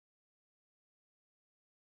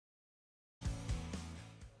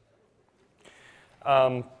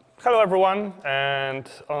Hello, everyone. And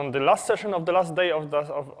on the last session of the last day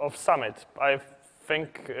of Summit, I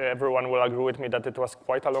think everyone will agree with me that it was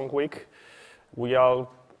quite a long week. We are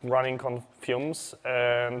running on fumes,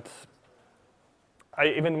 and I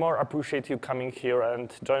even more appreciate you coming here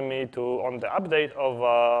and join me on the update of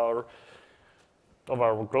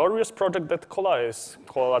our glorious project that Kolla is,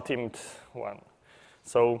 Kolla teamed one.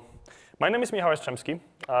 So, my name is Michał Jastrzębski.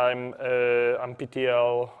 I'm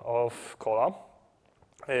PTL of Kolla.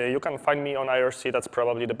 You can find me on IRC. That's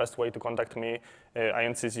probably the best way to contact me.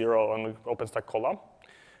 INC0 on OpenStack Kolla.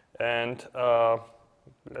 And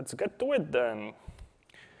let's get to it then.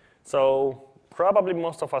 So probably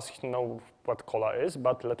most of us know what Kolla is,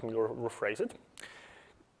 but let me rephrase it.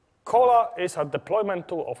 Kolla is a deployment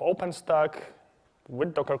tool of OpenStack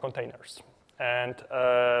with Docker containers. And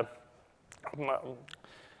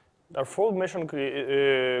our full mission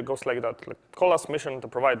goes like that. Kolla's mission to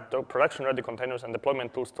provide production-ready containers and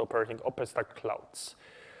deployment tools to operating OpenStack clouds.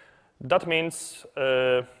 That means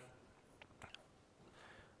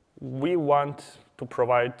we want to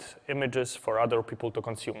provide images for other people to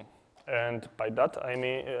consume. And by that, I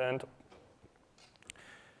mean,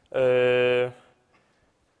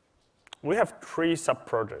 we have three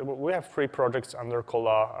sub-projects. We have three projects under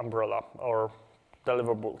Kolla umbrella, or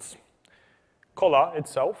deliverables. Kolla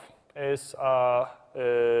itself is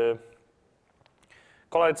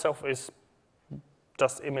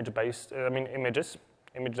just image-based. Images,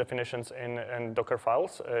 image definitions in Docker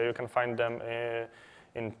files. You can find them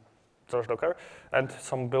in Docker, and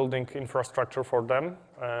some building infrastructure for them.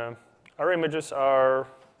 Our images are.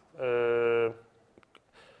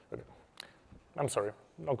 I'm sorry,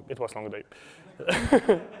 no, it was a long day.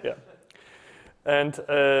 Yeah, and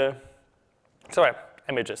so yeah,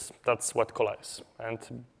 images. That's what Kolla is,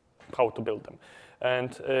 and how to build them.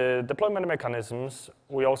 And deployment mechanisms,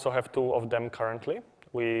 we also have two of them currently.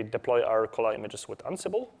 We deploy our Kolla images with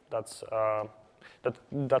Ansible.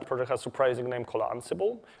 That project has a surprising name, Kolla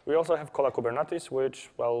Ansible. We also have Kolla Kubernetes, which,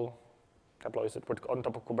 well, deploys it on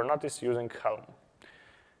top of Kubernetes using Helm.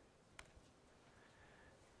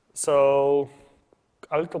 So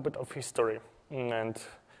a little bit of history. And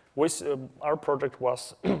our project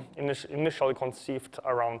was initially conceived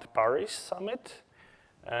around Paris Summit.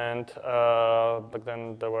 And back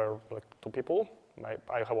then there were like two people.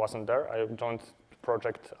 I wasn't there. I joined the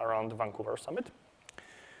project around Vancouver Summit.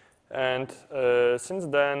 And since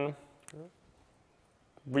then,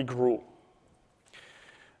 we grew.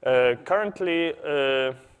 Currently,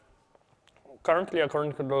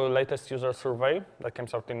 according to the latest user survey that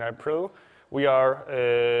comes out in April, we are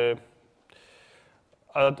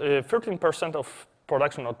at 13% of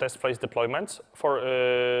production or test phase deployments for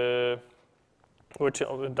which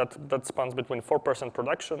that spans between 4%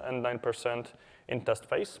 production and 9% in test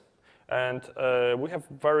phase. And we have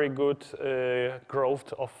very good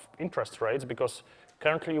growth of interest rates because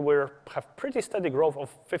currently we have pretty steady growth of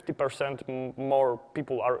 50% more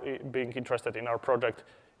people are being interested in our project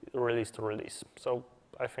release to release. So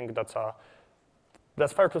I think that's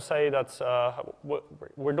fair to say that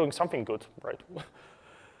we're doing something good, right?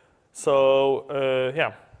 So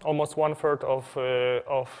yeah, almost 1/3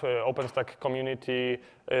 of OpenStack community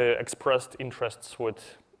expressed interests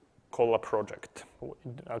with Kolla project,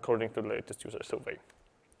 according to the latest user survey.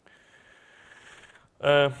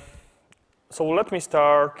 So let me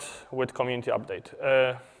start with community update.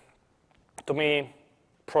 To me,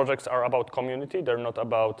 projects are about community; they're not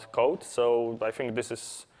about code. So I think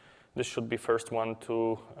this should be first one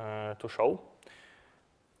to show.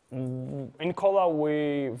 In Kolla,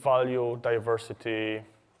 we value diversity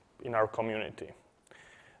in our community.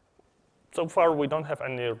 So far, we don't have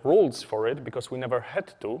any rules for it because we never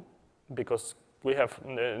had to, because we have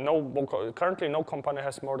currently no company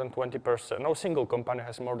has more than 20%, no single company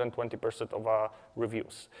has more than 20% of our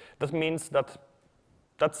reviews. That means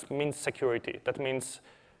security. That means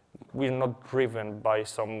we're not driven by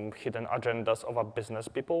some hidden agendas of our business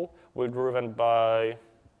people. We're driven by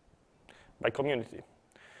community.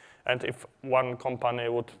 And if one company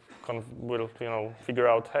will figure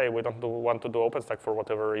out, hey, we don't want to do OpenStack for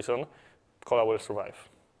whatever reason, Kolla will survive.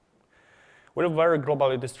 We're very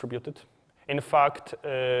globally distributed. In fact,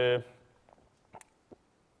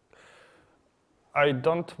 I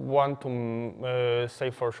don't want to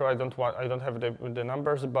say for sure. I don't have the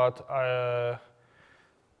numbers, but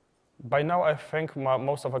by now I think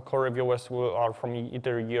most of our core reviewers are from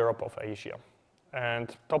either Europe or Asia,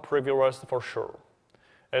 and top reviewers for sure.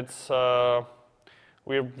 It's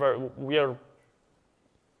we are.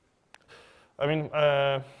 I mean,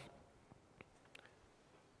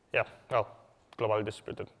 yeah. Well, globally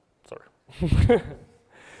distributed. Sorry.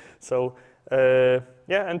 So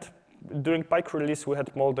Yeah, and during Pike release, we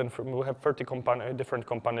had more than we have 30 different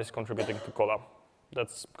companies contributing to Kolla.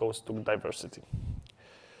 That goes to diversity.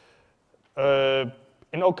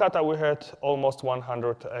 In Okata, we had almost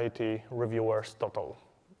 180 reviewers total.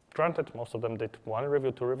 Granted, most of them did 1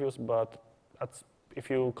 review, 2 reviews, but if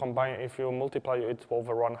you multiply it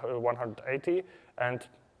over 180, and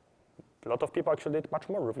a lot of people actually did much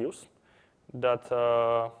more reviews, that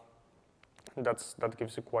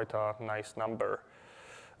gives you quite a nice number,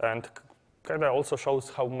 and kind of also shows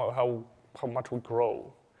how much we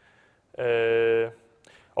grow.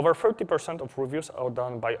 Over 30% of reviews are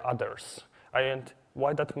done by others, and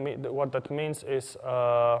what that means is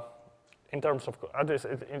in terms of this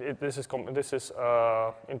is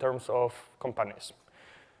in terms of companies,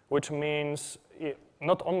 which means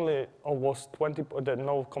not only almost 20.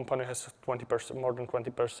 No company has 20%, more than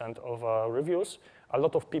 20% of reviews. A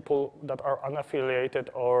lot of people that are unaffiliated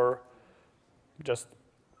or just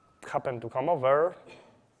happen to come over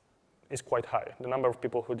is quite high. The number of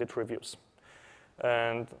people who did reviews,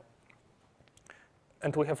 and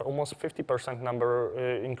we have almost 50% number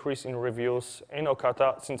increase in reviews in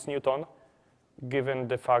Okata since Newton, given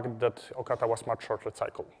the fact that Okata was much shorter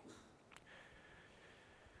cycle.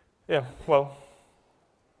 Yeah, well,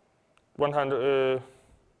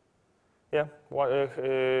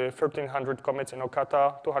 1,300 commits in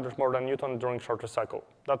Okata, 200 more than Newton during shorter cycle.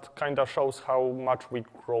 That kind of shows how much we're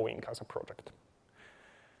growing as a project.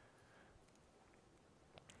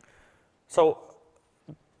 So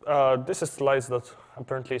this is slides that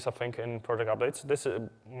apparently is a thing in project updates. This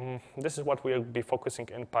is what we'll be focusing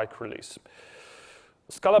in Pike release.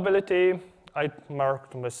 Scalability, I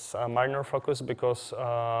marked with a minor focus because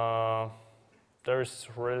there is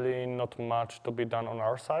really not much to be done on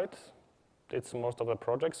our side. It's most of the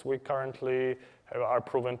projects we currently are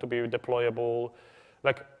proven to be deployable.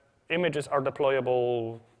 Like images are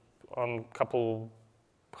deployable on a couple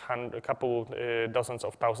dozens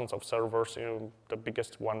of thousands of servers, the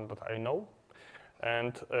biggest one that I know.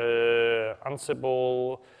 And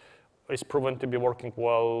Ansible is proven to be working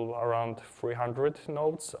well around 300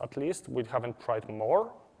 nodes at least. We haven't tried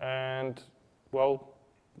more, and well,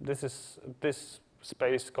 this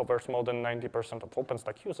space covers more than 90% of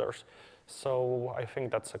OpenStack users, so I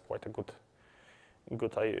think that's quite a good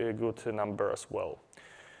number as well.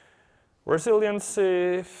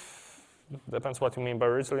 Resiliency, depends what you mean by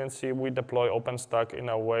resiliency. We deploy OpenStack in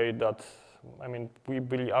a way that, I mean, we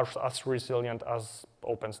really are as resilient as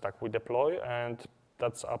OpenStack we deploy, and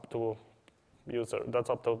that's up to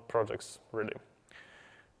projects, really.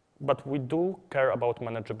 But we do care about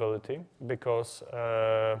manageability because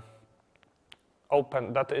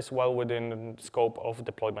that is well within the scope of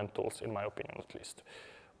deployment tools, in my opinion, at least.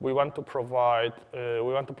 We want to provide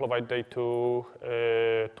day 2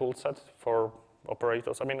 tool set for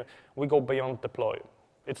operators. I mean, we go beyond deploy.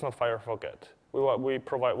 It's not fire forget. We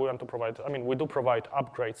want to provide. I mean, we do provide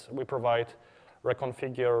upgrades. We provide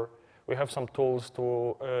reconfigure. We have some tools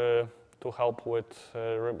to help with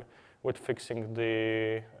fixing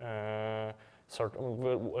the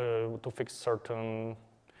to fix certain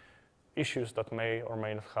issues that may or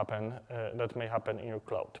may not happen in your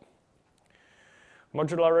cloud.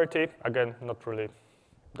 Modularity, again, not really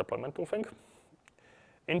deployment tool thing.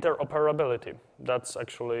 Interoperability, that's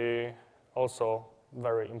actually also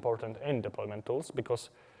very important in deployment tools because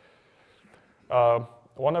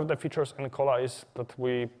one of the features in Kolla is that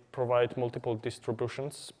we provide multiple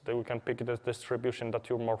distributions, that we can pick the distribution that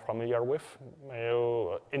you're more familiar with,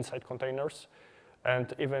 inside containers,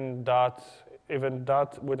 and even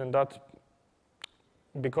within that,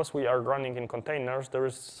 because we are running in containers, there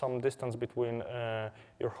is some distance between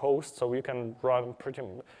your hosts, so you can run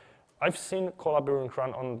I've seen Kolla being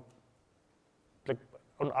run on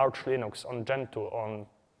Arch Linux, on Gentoo, on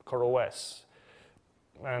CoreOS,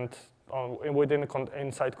 and within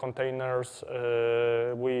inside containers,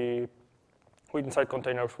 we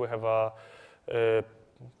have a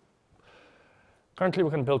currently we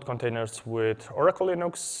can build containers with Oracle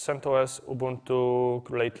Linux, CentOS, Ubuntu,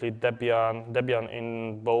 lately Debian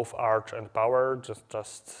in both Arch and Power,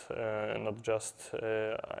 not just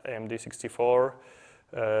AMD 64,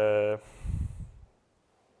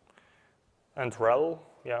 and RHEL.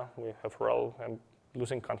 Yeah, we have RHEL. I'm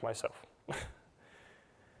losing count myself.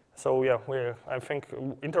 So yeah, I think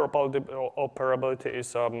interoperability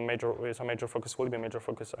is a major focus, will be a major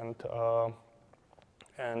focus, and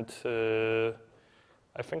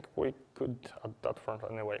I think we could at that front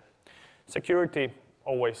anyway. Security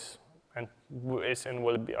always is and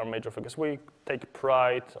will be our major focus. We take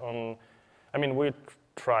pride on, I mean, we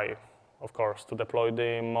try of course, to deploy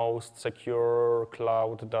the most secure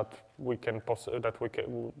cloud that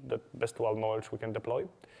best to our knowledge we can deploy.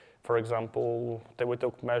 For example, we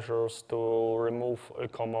took measures to remove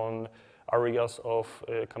common areas of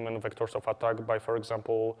common vectors of attack by, for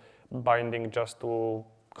example, binding just to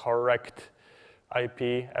correct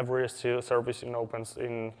IP. Every service in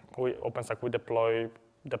OpenStack we deploy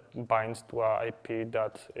that binds to an IP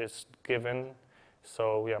that is given.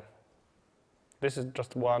 So yeah, this is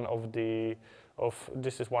just one of the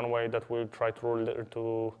this is one way that we try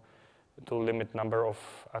to limit number of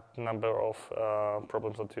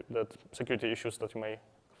problems that security issues that you may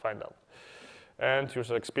find out. And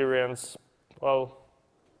user experience, well,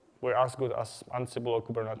 we're as good as Ansible or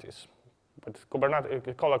Kubernetes. But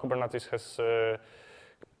Kolla Kubernetes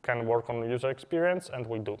can work on user experience, and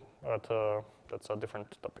we do. But that's a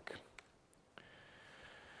different topic.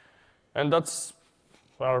 And that's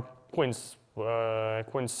our Queen's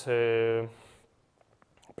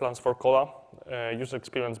plans for Kolla. User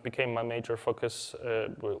experience became my major focus,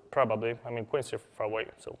 well, probably. I mean, Queen's is far away,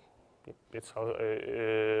 so it's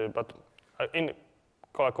but in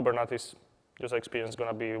Kolla Kubernetes, user experience is going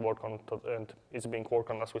to be worked on, and it's being worked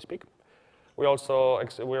on as we speak. We also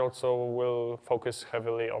will focus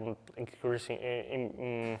heavily on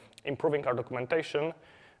improving our documentation,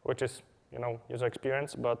 which is user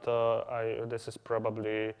experience. But this is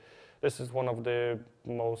one of the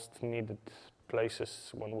most needed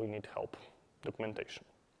places when we need help, documentation.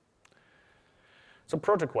 So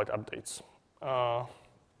project-wide updates.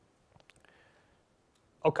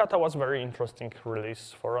 Okata was a very interesting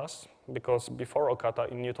release for us because before Okata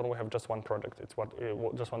in Newton we have just one project. It's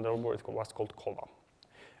just one deliverable. It was called Kolla,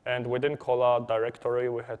 and within Kolla directory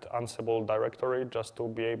we had Ansible directory just to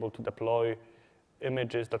be able to deploy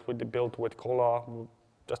images that we built with Kolla.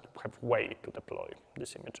 Just have way to deploy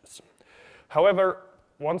these images. However,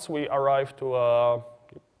 once we arrived to a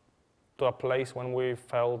place when we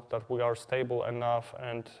felt that we are stable enough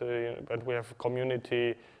and we have a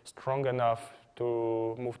community strong enough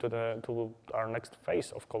to move to our next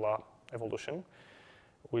phase of Kolla evolution,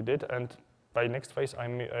 we did. And by next phase, I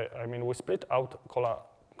mean we split out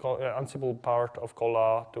Ansible part of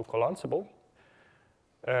Kolla to Kolla Ansible,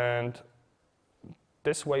 and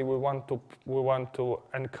this way we want to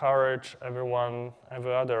encourage everyone,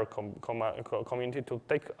 every other community to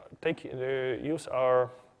use our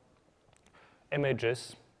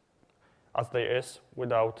images as they is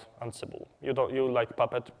without Ansible. You like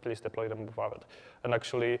Puppet, please deploy them with Puppet. And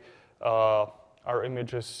actually, our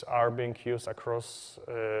images are being used across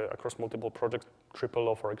multiple projects.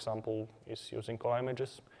 TripleO, for example, is using Kolla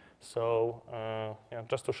images. So yeah,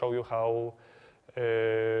 just to show you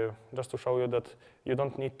that you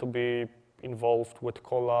don't need to be involved with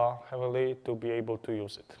Kolla heavily to be able to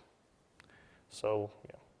use it. So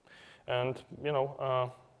yeah, and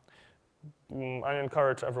I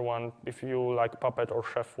encourage everyone, if you like Puppet or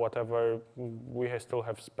Chef, whatever, we still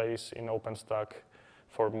have space in OpenStack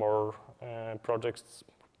for more projects.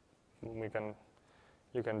 You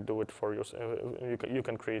can do it for yourself. You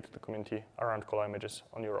can create the community around Kolla images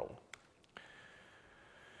on your own.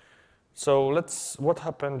 So what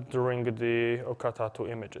happened during the Okata 2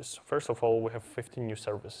 images? First of all, we have 15 new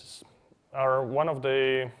services. One of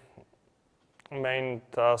the main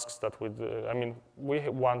tasks that we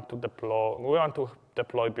want to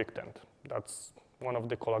deploy Big Tent. That's one of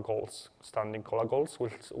the Kolla goals, standing Kolla goals.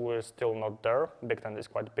 We're still not there. Big Tent is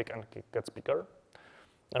quite big and it gets bigger.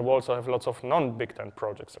 And we also have lots of non-Big Tent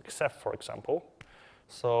projects, like Ceph, for example.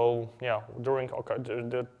 So yeah, during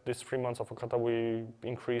these 3 months of Okata, we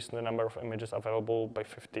increased the number of images available by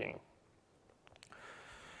 15.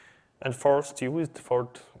 And forced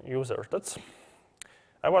users.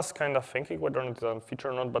 I was kind of thinking whether it's a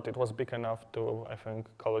feature or not, but it was big enough to, I think,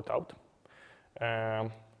 call it out.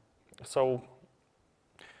 So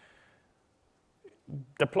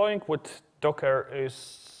deploying with Docker is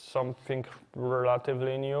something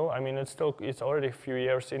relatively new. I mean, it's already a few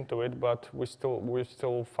years into it, but we're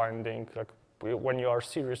still finding, like, when you are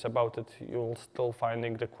serious about it, you're still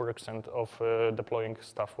finding the quirks of deploying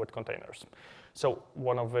stuff with containers. So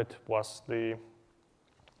one of this was the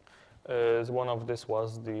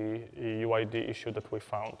UID issue that we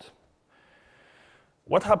found.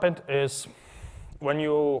 What happened is when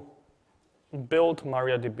you build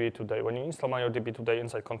MariaDB today, when you install MariaDB today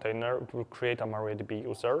inside container, it will create a MariaDB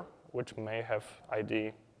user, which may have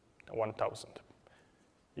ID 1000.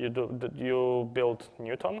 You build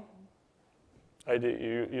Newton,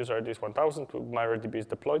 user ID is 1000, MariaDB is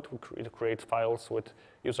deployed, it creates files with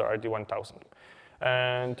user ID 1000.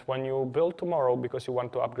 And when you build tomorrow, because you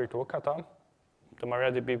want to upgrade to Okata, the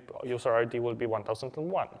MariaDB user ID will be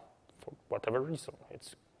 1001 for whatever reason.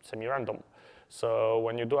 It's semi-random. So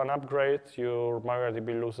when you do an upgrade, your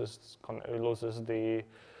MariaDB loses the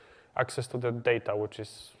access to the data, which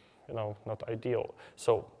is not ideal.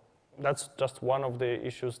 So that's just one of the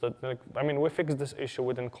issues that, we fixed this issue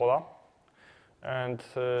within Kolla, and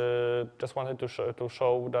just wanted to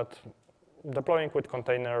show that deploying with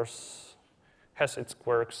containers has its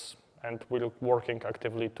quirks, and we're working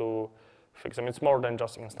actively to fix them. It's more than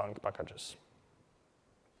just installing packages.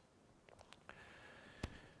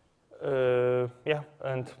 Yeah,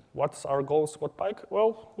 and what's our goals with Pike?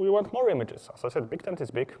 Well, we want more images. As I said, Big Tent is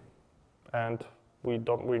big, and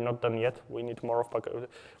we're not done yet. We need more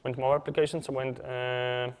more applications,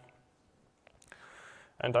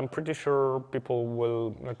 and I'm pretty sure people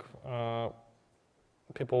will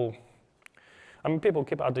people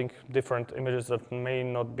keep adding different images that may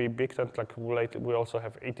not be Big Tent, like related. We also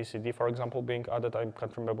have etcd, for example, being added. I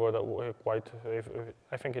can't remember that quite.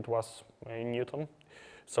 I think it was in Newton.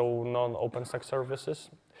 So non-OpenStack services,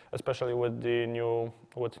 especially with the new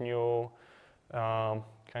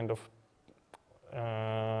kind of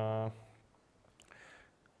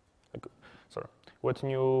with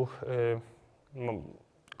new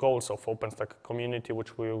goals of OpenStack community,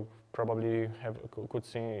 which we probably could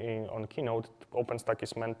see on Keynote. OpenStack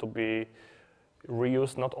is meant to be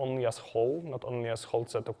reused not only as whole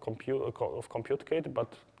set of compute kit,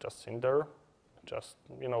 but just in there. Just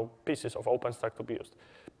pieces of OpenStack to be used.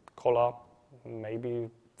 Kolla maybe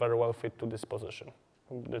very well fit to this position,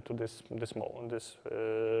 to this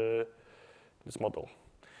model.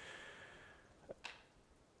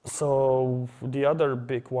 So the other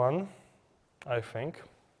big one, I think,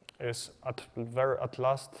 is at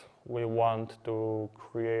last we want to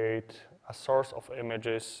create a source of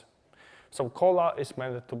images. So Kolla is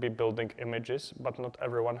meant to be building images, but not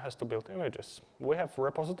everyone has to build images. We have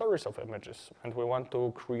repositories of images, and we want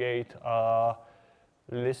to create a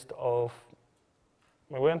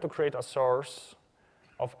source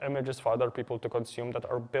of images for other people to consume that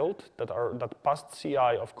are built, that passed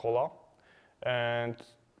CI of Kolla. And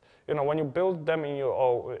when you build them in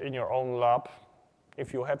your own lab,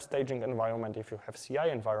 if you have staging environment, if you have CI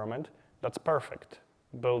environment, that's perfect.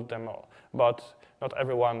 Build them all. But not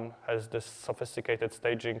everyone has this sophisticated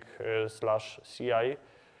staging /CI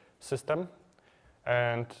system.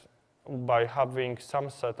 And by having some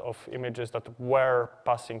set of images that were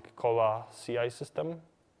passing Kolla CI system,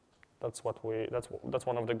 that's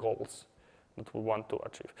one of the goals that we want to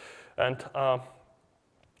achieve. And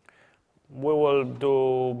we will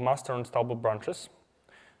do master and stable branches.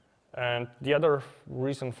 And the other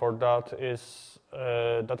reason for that is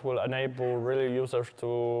that will enable really users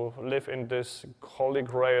to live in this holy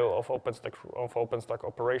grail of OpenStack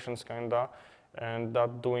operations kinda, and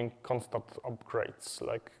that doing constant upgrades,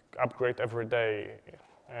 like upgrade every day,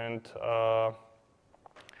 and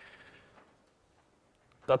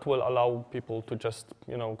that will allow people to just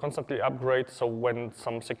constantly upgrade. So when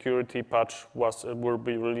some security patch will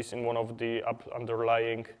be released in one of the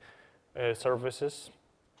underlying services,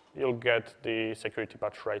 you'll get the security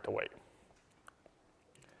patch right away.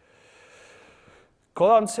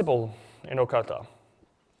 Kolla Ansible in Okata.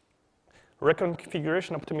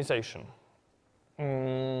 Reconfiguration optimization.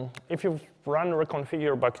 If you run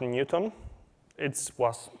reconfigure back in Newton, it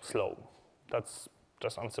was slow. That's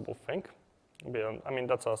just Ansible thing.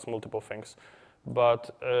 That's us multiple things.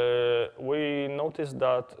 But we noticed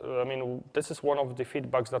that, this is one of the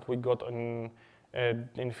feedbacks that we got in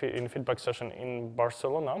feedback session in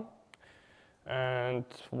Barcelona. And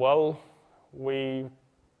well, we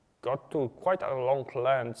got to quite a long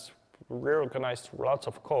length, reorganized lots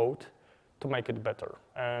of code to make it better.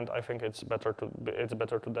 And I think it's better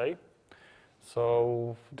today.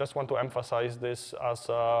 So just want to emphasize this as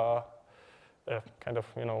a kind of,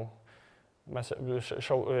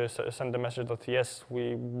 send the message that yes,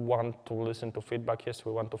 we want to listen to feedback, yes,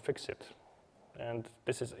 we want to fix it. And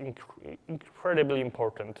this is incredibly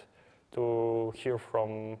important to hear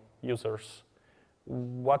from users.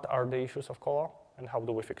 What are the issues of Kolla and how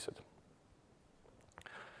do we fix it?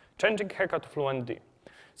 Changing Heka to FluentD.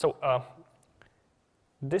 So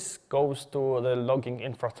this goes to the logging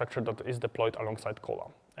infrastructure that is deployed alongside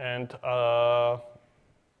Kolla. And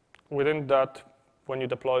within that, when you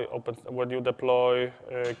deploy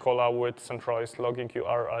Kolla with centralized logging, you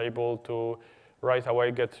are able to right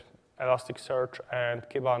away get Elasticsearch and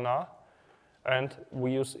Kibana, and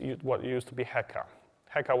we use what used to be Heka.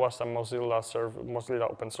 Heka was a Mozilla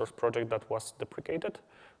open source project that was deprecated,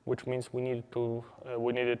 which means we needed to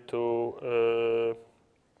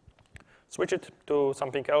switch it to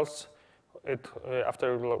something else.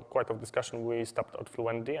 After quite a discussion, we stopped at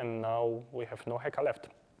FluentD, and now we have no Heka left.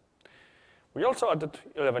 We also added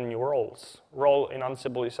 11 new roles. Role in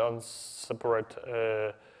Ansible is a separate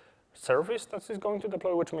service that is going to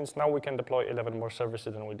deploy, which means now we can deploy 11 more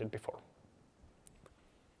services than we did before.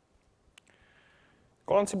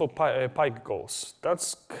 Ansible Pike goals.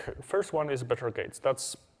 First one is better gates.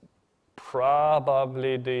 That's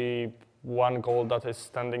probably the one goal that is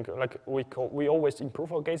standing. Like we always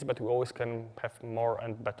improve our gates, but we always can have more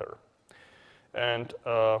and better. And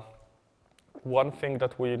one thing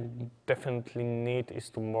that we definitely need is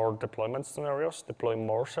to more deployment scenarios, deploy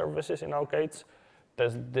more services in our gates.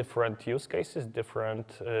 There's different use cases,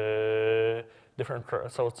 different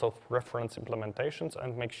sorts of reference implementations,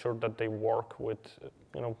 and make sure that they work with,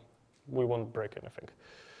 we won't break anything.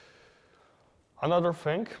 Another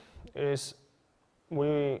thing is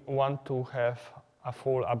we want to have a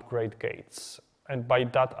full upgrade gates. And by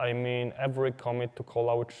that I mean every commit to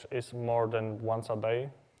Kolla, which is more than once a day,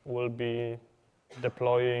 will be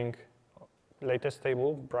deploying latest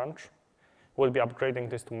stable branch. We'll be upgrading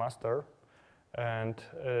this to master. And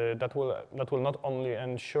that will not only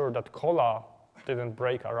ensure that Kolla didn't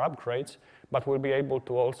break our upgrades, but we'll be able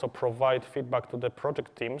to also provide feedback to the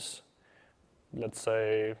project teams. Let's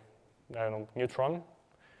say, I don't know, Neutron.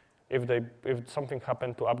 If something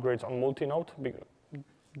happened to upgrades on multi-node, we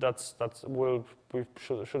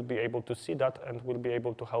should be able to see that, and we'll be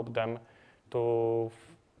able to help them to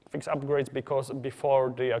fix upgrades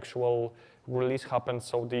before the actual release happens,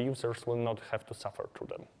 so the users will not have to suffer through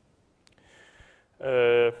them.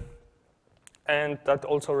 And that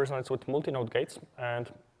also resonates with multi-node gates. And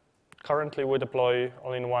currently we deploy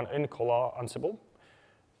all-in-one in Kolla Ansible.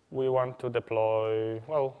 We want to deploy,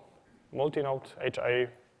 well, multi-node HA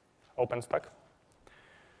OpenStack.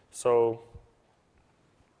 So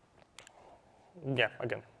yeah,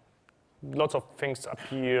 again, lots of things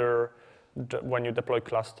appear when you deploy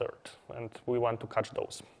clustered, and we want to catch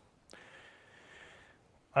those.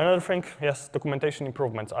 Another thing, yes, documentation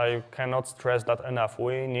improvements. I cannot stress that enough.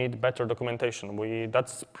 We need better documentation.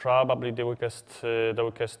 That's probably the weakest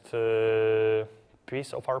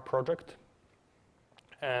piece of our project.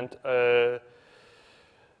 And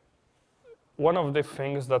one of the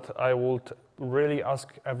things that I would really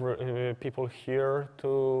ask people here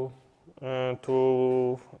to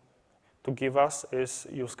give us is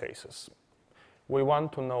use cases. We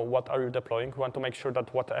want to know what are you deploying. We want to make sure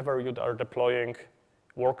that whatever you are deploying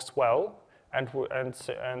works well, and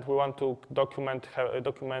we want to document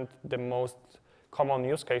the most common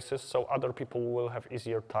use cases so other people will have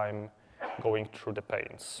easier time going through the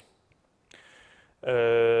pains.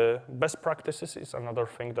 Best practices is another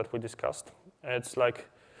thing that we discussed. It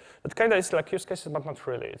kind of is like use cases, but not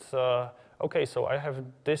really. It's okay, so I have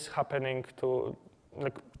this happening to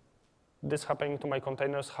my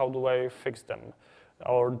containers. How do I fix them?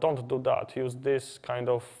 Or don't do that. Use this kind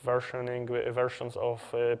of versions of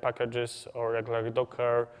packages, or like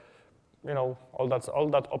Docker. All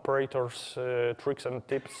that operators tricks and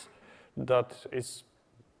tips that is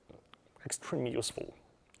extremely useful.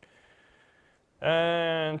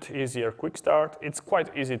 And easier quick start. It's quite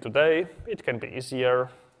easy today. It can be easier.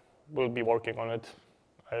 We'll be working on it,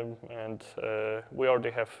 and we already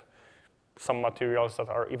have some materials that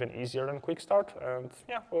are even easier than quick start. And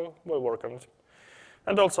yeah, we'll work on it.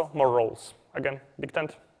 And also more roles. Again, big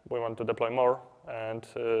tent. We want to deploy more, and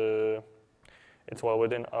it's well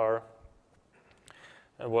within our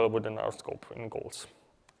scope and goals.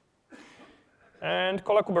 And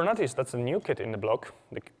Kolla Kubernetes, that's a new kid in the block.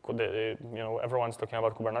 Everyone's talking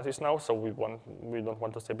about Kubernetes now, so we don't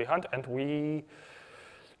want to stay behind. And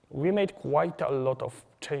we made quite a lot of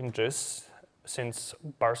changes since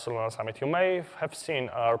Barcelona Summit. You may have seen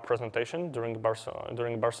our presentation during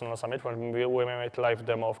Barcelona Summit when we made live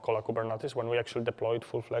demo of Kolla Kubernetes, when we actually deployed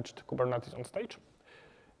full-fledged Kubernetes on stage.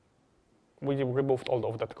 We removed all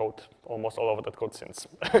of that code, almost all of that code since.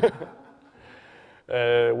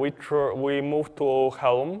 We moved to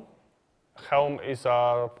Helm. Helm is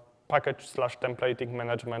a package/templating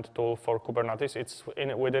management tool for Kubernetes. It's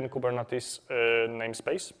within Kubernetes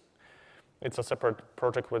namespace. It's a separate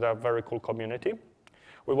project with a very cool community.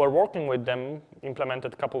 We were working with them,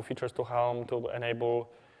 implemented a couple features to Helm to enable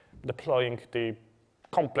deploying the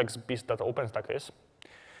complex beast that OpenStack is.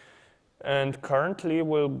 And currently,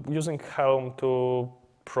 we're using Helm to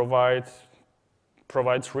provides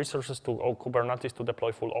resources to Kubernetes to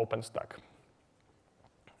deploy full OpenStack.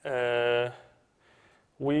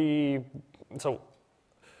 So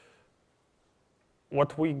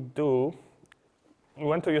what we do, we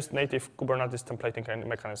want to use native Kubernetes templating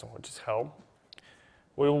mechanism, which is Helm.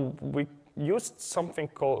 used something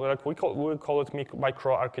called, like we call it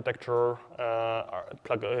microarchitecture,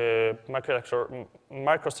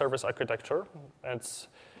 microservice architecture. It's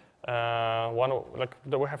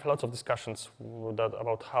we have lots of discussions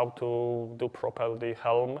about how to do properly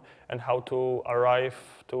Helm and how to arrive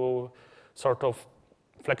to sort of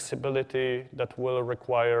flexibility that will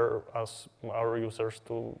require our users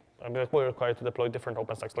to, will require to deploy different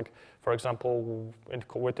OpenStacks. Like, for example,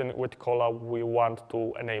 with Kolla, we want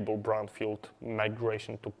to enable brownfield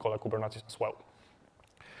migration to Kolla Kubernetes as well.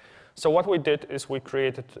 So what we did is we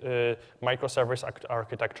created a microservice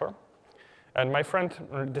architecture. And my friend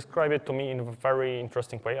described it to me in a very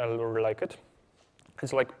interesting way. I really like it.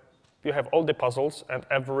 It's like you have all the puzzles, and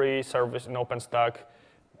every service in OpenStack,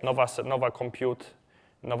 Nova Compute,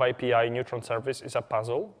 Nova API, Neutron service is a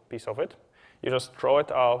puzzle piece of it. You just throw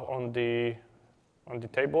it out on the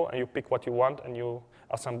table, and you pick what you want, and you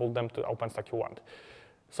assemble them to OpenStack you want.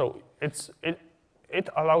 So it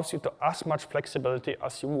allows you to as much flexibility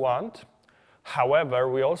as you want. However,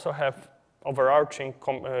 we also have overarching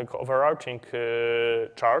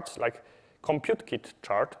charts, like compute kit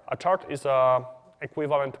chart. A chart is an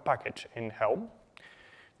equivalent package in Helm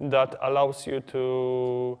that allows you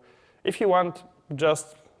to, if you want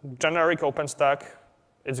just generic OpenStack,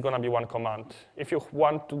 it's going to be one command. If you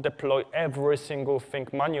want to deploy every single thing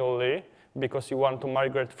manually because you want to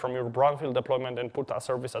migrate from your brownfield deployment and put a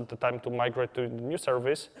service at the time to migrate to the new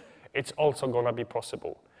service, it's also going to be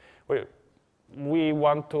possible. We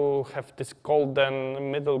want to have this golden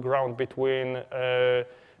middle ground between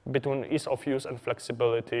ease of use and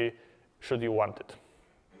flexibility, should you want it.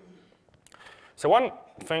 So one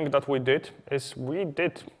thing that we did is we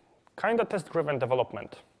did kind of test-driven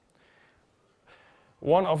development.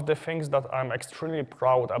 One of the things that I'm extremely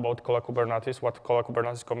proud about Kolla Kubernetes, what Kolla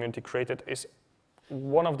Kubernetes community created, is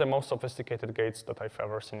one of the most sophisticated gates that I've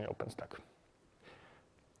ever seen in OpenStack.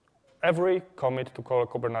 Every commit to Kolla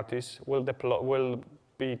Kubernetes will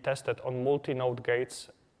be tested on multi-node gates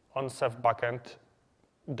on Ceph backend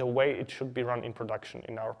the way it should be run in production,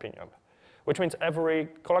 in our opinion. Which means every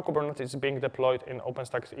Kolla Kubernetes is being deployed in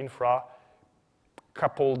OpenStack's infra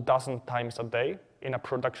couple dozen times a day in a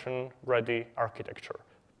production-ready architecture,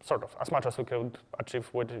 sort of, as much as we could achieve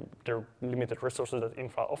with the limited resources that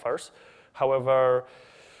infra offers. However,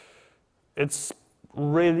 it's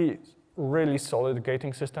really solid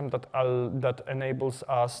gating system that enables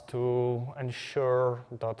us to ensure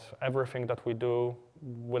that everything that we do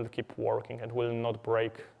will keep working and will not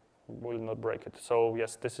break it. So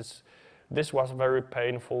yes, this was very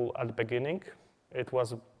painful at the beginning. It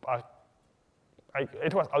was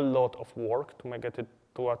a lot of work to make it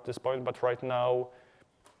to at this point, but right now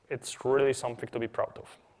it's really something to be proud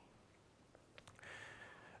of.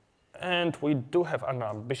 And we do have an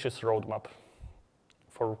ambitious roadmap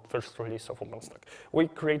for first release of OpenStack. We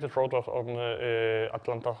created roadmap on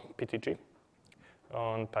Atlanta PTG,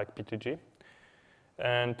 on Pike PTG,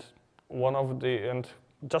 and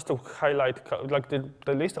just to highlight, like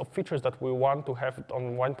the list of features that we want to have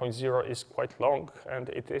on 1.0 is quite long, and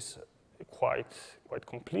it is quite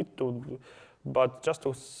complete. But just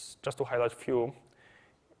to highlight a few,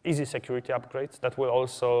 easy security upgrades that will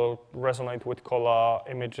also resonate with Kolla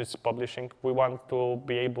images publishing. We want to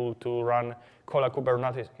be able to run Kolla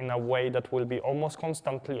Kubernetes in a way that will be almost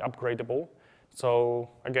constantly upgradable. So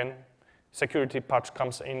again, security patch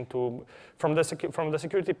comes into, from the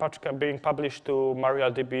security patch being published to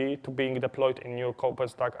MariaDB to being deployed in your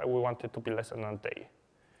OpenStack, we want it to be less than a day.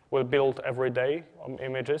 We'll build every day on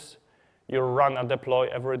images. You run and deploy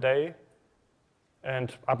every day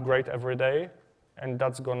and upgrade every day. And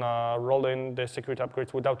that's gonna roll in the security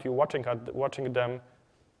upgrades without you watching them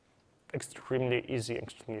extremely easy,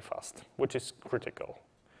 extremely fast, which is critical.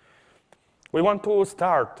 We want to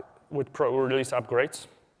start with release upgrades.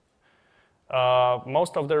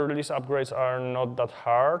 Most of the release upgrades are not that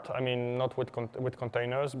hard. I mean, not with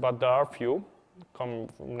containers, but there are few.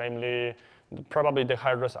 Namely, probably the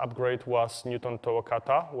hardest upgrade was Newton to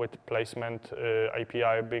Okata with placement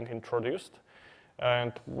API being introduced.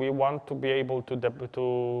 And we want to be able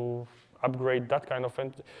to upgrade that kind of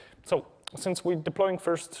thing. So since we're deploying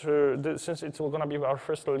first, since it's going to be our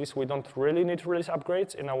first release, we don't really need release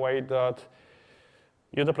upgrades in a way that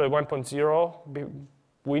you deploy 1.0,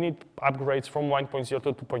 we need upgrades from 1.0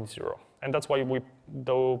 to 2.0. And that's why we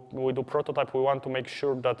do prototype. We want to make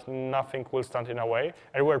sure that nothing will stand in our way.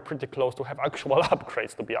 And we're pretty close to have actual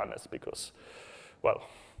upgrades, to be honest, because, well,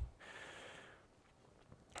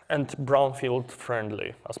 and brownfield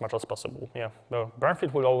friendly as much as possible. Yeah, the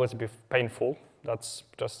brownfield will always be painful. That's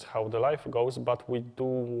just how the life goes. But we do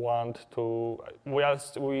want to.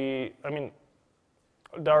 I mean,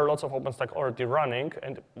 there are lots of OpenStack already running,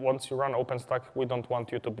 and once you run OpenStack, we don't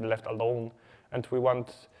want you to be left alone, and we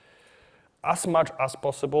want as much as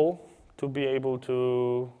possible to be able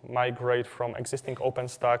to migrate from existing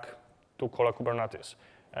OpenStack to Kolla Kubernetes.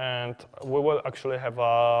 And we will actually have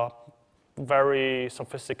a very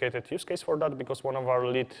sophisticated use case for that, because one of our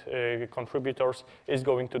lead contributors is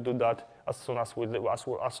going to do that as soon as we're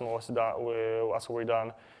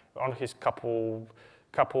done on his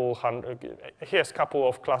he has couple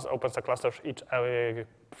of OpenStack clusters, each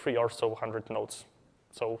 3 or so 100 nodes.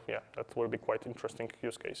 So yeah, that will be quite interesting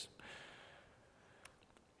use case.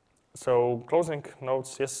 So closing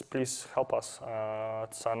notes, yes, please help us.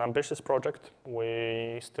 It's an ambitious project.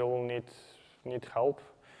 We still need help.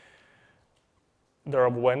 There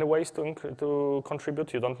are many ways to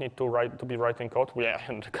contribute. You don't need to be writing code. We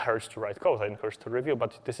encourage to write code. I encourage to review,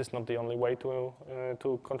 but this is not the only way to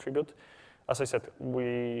contribute. As I said,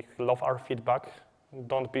 we love our feedback.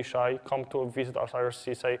 Don't be shy. Come to visit our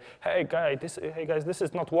IRC. Say, hey guys, this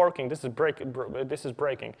is not working. This is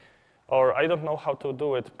breaking, or I don't know how to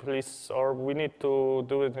do it. Please, or we need to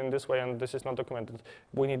do it in this way, and this is not documented.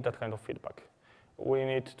 We need that kind of feedback. We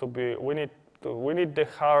need the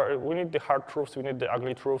hard truths. We need the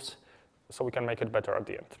ugly truths, so we can make it better at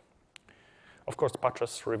the end. Of course,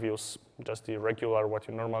 patches, reviews, just the regular what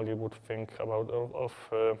you normally would think about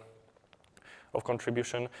of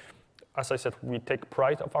contribution. As I said, we take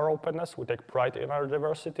pride of our openness. We take pride in our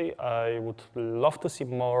diversity. I would love to see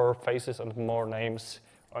more faces and more names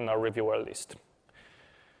on our reviewer list.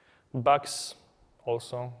 Bugs,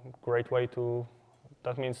 also great way to.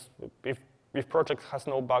 That means if project has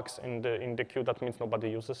no bugs in the queue, that means nobody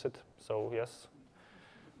uses it. So yes,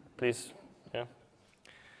 please, yeah.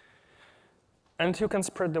 And you can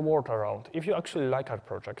spread the word around. If you actually like our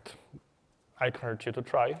project, I encourage you to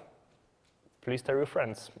try. Please tell your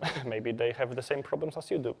friends. Maybe they have the same problems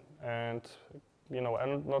as you do, and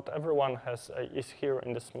and not everyone is here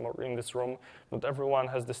in this room. Not everyone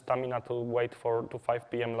has the stamina to wait to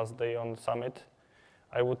 5 p.m. last day on Summit.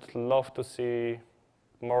 I would love to see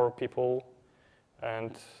more people,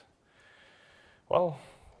 and well,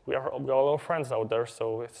 we are all friends out there,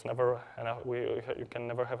 so it's never enough. You can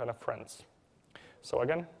never have enough friends. So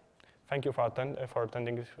again, thank you for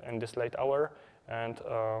attending in this late hour. And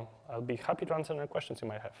I'll be happy to answer any questions you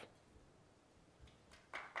might have.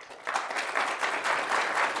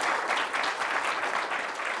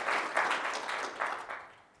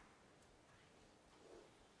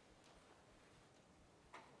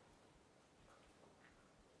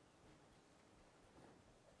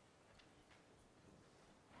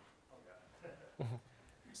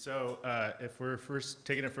 So if we're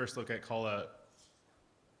taking a first look at Kolla,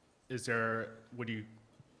 would you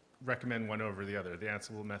recommend one over the other, the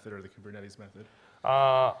Ansible method or the Kubernetes method?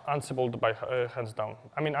 Ansible by hands down.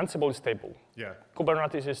 I mean, Ansible is stable. Yeah.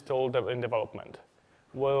 Kubernetes is still in development.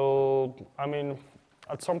 Well, I mean,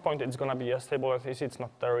 at some point it's going to be as stable as it's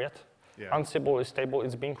not there yet. Yeah. Ansible is stable.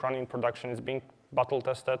 It's being run in production. It's being battle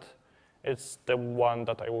tested. It's the one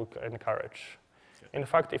that I would encourage. Yeah. In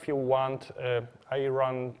fact, if you want, I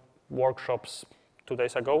ran workshops 2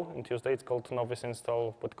 days ago on Tuesday. It's called Novice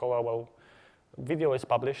Install with Kolla. Well, video is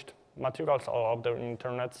published. Materials are out there in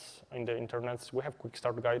the internets. We have quick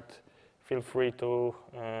start guide. Feel free to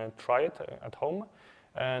try it at home.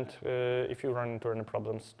 And if you run into any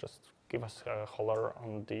problems, just give us a holler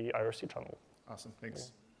on the IRC channel. Awesome,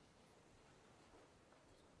 thanks.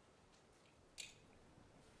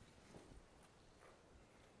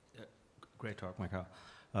 Yeah. Great talk, Michael.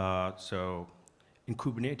 So in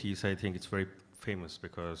Kubernetes, I think it's very famous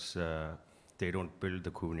because they don't build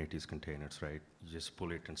the Kubernetes containers, right? You just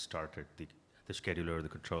pull it and start it. The scheduler, the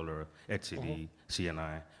controller, etcd,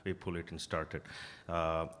 CNI, we pull it and start it.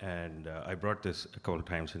 And I brought this a couple of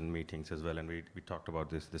times in meetings as well, and we talked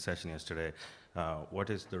about this session yesterday.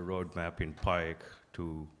 What is the roadmap in Pike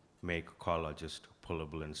to make Kolla just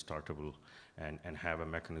pullable and startable and have a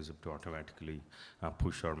mechanism to automatically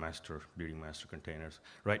push our bleeding master containers?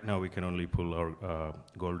 Right now, we can only pull our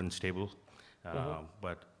golden stable,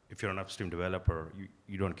 but if you're an upstream developer,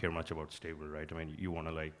 you don't care much about stable, right? I mean, you want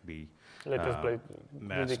to be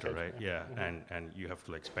master, right? Yeah, and you have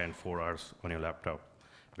to spend 4 hours on your laptop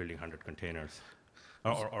building 100 containers,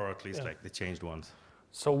 or at least the changed ones.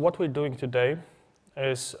 So what we're doing today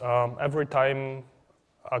is every time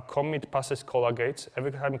a commit passes Kolla gates,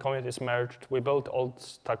 every time commit is merged, we build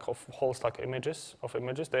whole stack images.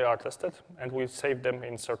 They are tested, and we save them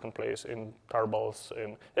in certain place in tarballs.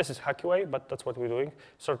 This is hacky, but that's what we're doing.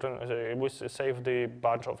 We save the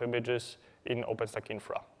bunch of images in OpenStack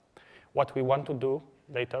infra. What we want to do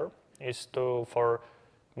later is for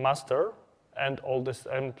master and all this,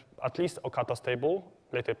 and at least Okata's table,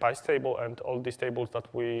 later Pike's table, and all these tables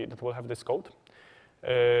that will have this code.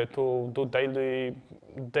 To do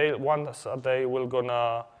once a day, we're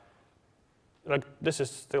gonna, like, this is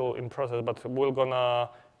still in process, but we're gonna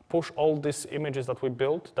push all these images that we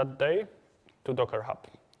built that day to Docker Hub,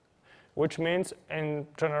 which means in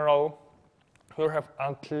general you have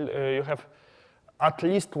at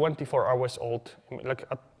least 24 hours old, like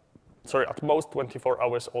at most 24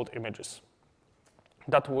 hours old images.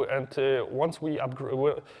 That once we as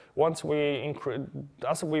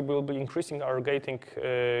we will be increasing our gating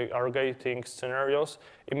scenarios,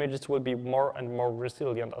 images will be more and more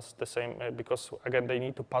resilient as the same because again they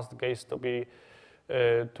need to pass the gates to be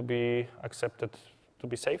accepted, to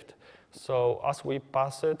be saved. So as we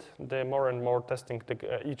pass it, the more and more testing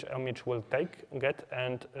each image will get,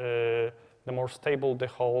 and the more stable the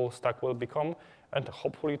whole stack will become, and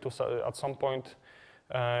hopefully at some point.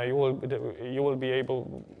 You will be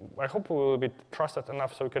able. I hope we will be trusted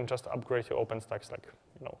enough so you can just upgrade your OpenStacks, like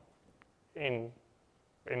in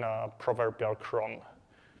a proverbial cron.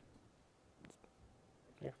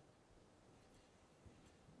 Yeah.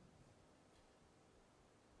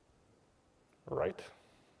 Right.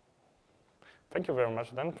 Thank you very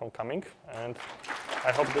much then for coming, and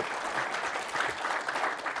I hope that.